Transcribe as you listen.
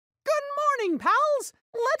morning, pals.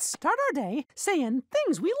 Let's start our day saying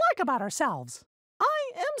things we like about ourselves.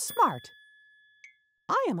 I am smart.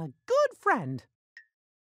 I am a good friend.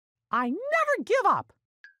 I never give up.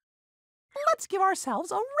 Let's give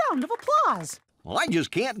ourselves a round of applause. I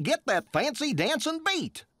just can't get that fancy dancing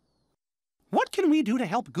beat. What can we do to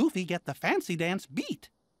help Goofy get the fancy dance beat?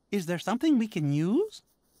 Is there something we can use?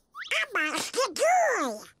 A basket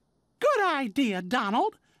toy. Good idea,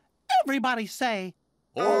 Donald. Everybody say,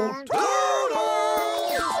 Oh,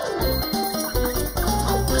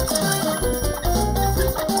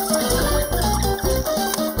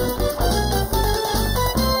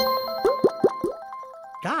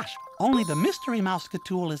 Gosh, only the Mystery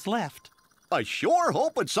Mouse-Katool is left. I sure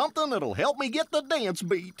hope it's something that'll help me get the dance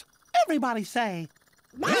beat. Everybody say,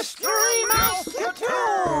 Mystery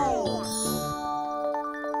Mouse-Katool.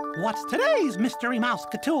 what's today's Mystery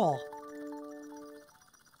Mouse-Katool?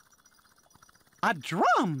 A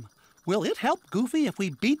drum! Will it help Goofy if we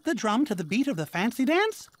beat the drum to the beat of the fancy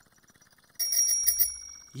dance?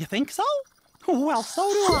 You think so? Well, so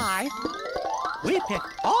do I. We picked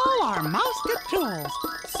all our Mouse-Katools.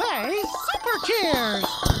 Say super cheers!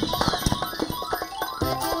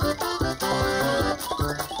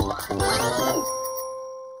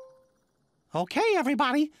 Okay,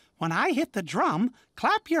 everybody. When I hit the drum,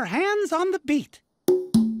 clap your hands on the beat.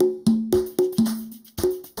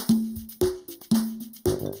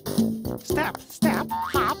 Step, step,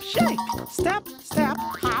 hop, shake. Step, step,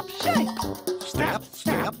 hop, shake. Step,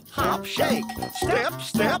 step, hop, shake. Step,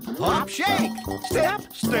 step, hop, shake. Step,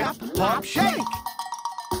 step, hop, shake.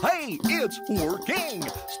 Hey, it's working.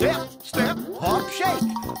 Step, step, hop, shake.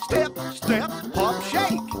 Step, step, hop,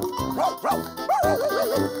 shake. Row, row, row.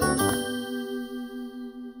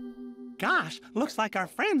 Gosh, looks like our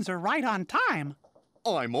friends are right on time.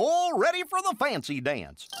 I'm all ready for the fancy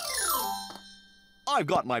dance. I've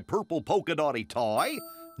got my purple polka dotty tie,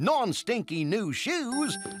 non-stinky new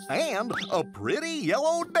shoes, and a pretty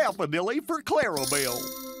yellow daffodilly for Clarabelle.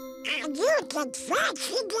 And you can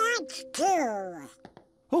fancy dance too.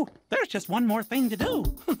 Oh, there's just one more thing to do.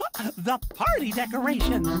 The party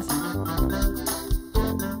decorations.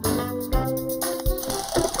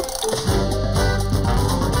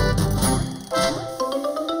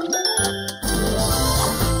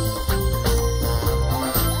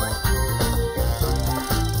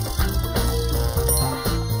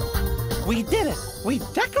 We did it! We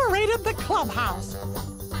decorated the clubhouse!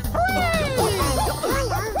 Hooray!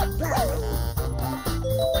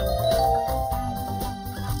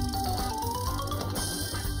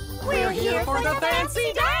 We're here for the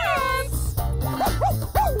fancy dance!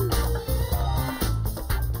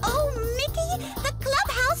 Oh, Mickey, the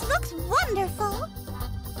clubhouse looks wonderful.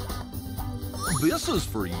 This is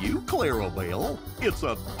for you, Clarabelle. It's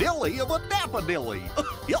a dilly of a daffodilly.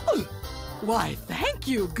 Why, thank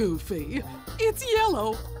you, Goofy. It's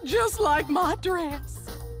yellow, just like my dress.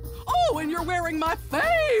 Oh, and you're wearing my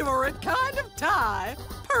favorite kind of tie,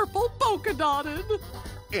 purple polka dotted.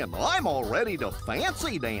 And I'm all ready to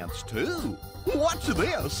fancy dance, too. Watch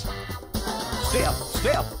this. Step,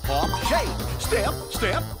 step, hop, shake. Step,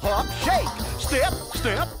 step, hop, shake. Step,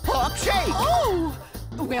 step, hop, shake. Oh,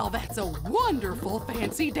 well, that's a wonderful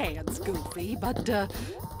fancy dance, Goofy. But, well,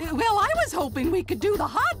 I was hoping we could do the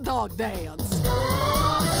hot dog dance.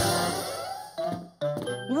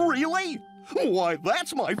 Really? Why,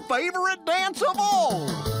 that's my favorite dance of all.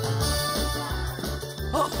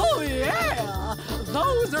 Oh, yeah!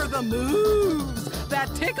 Those are the moves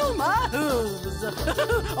that tickle my hooves. A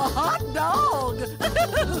hot dog!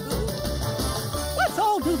 Let's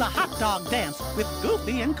all do the hot dog dance with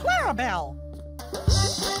Goofy and Clarabelle.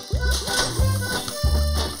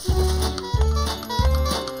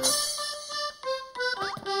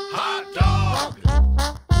 Hot dog!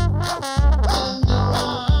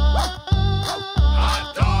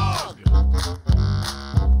 Hot dog!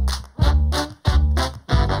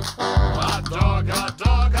 Hot dog, hot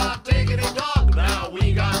dog, hot diggity dog. Now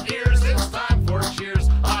we got ears, it's time for cheers.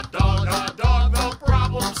 Hot dog, the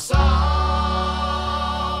problem solved.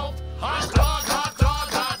 Hot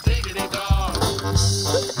diggity dog.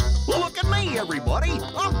 Look at me, everybody.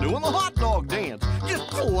 I'm doing the hot dog dance. Just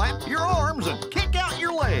clap your arms and kick out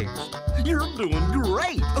your legs. You're doing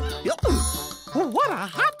great. What a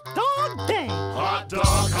hot dog day! Hot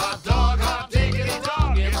dog, hot diggity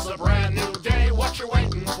dog. It's a brand new day. What you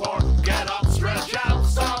waiting for? Get up, stretch out,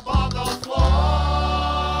 stop on the floor.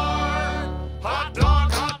 Hot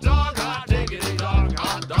dog, hot diggity dog.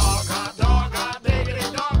 Hot dog, hot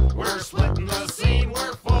diggity dog. We're splitting the scene.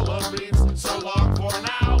 We're full of beans. So long for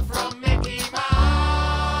now from Mickey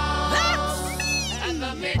Mouse. That's me! And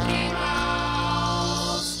the Mickey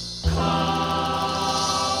Mouse Club.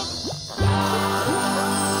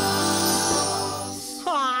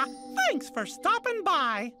 for stopping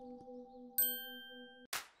by.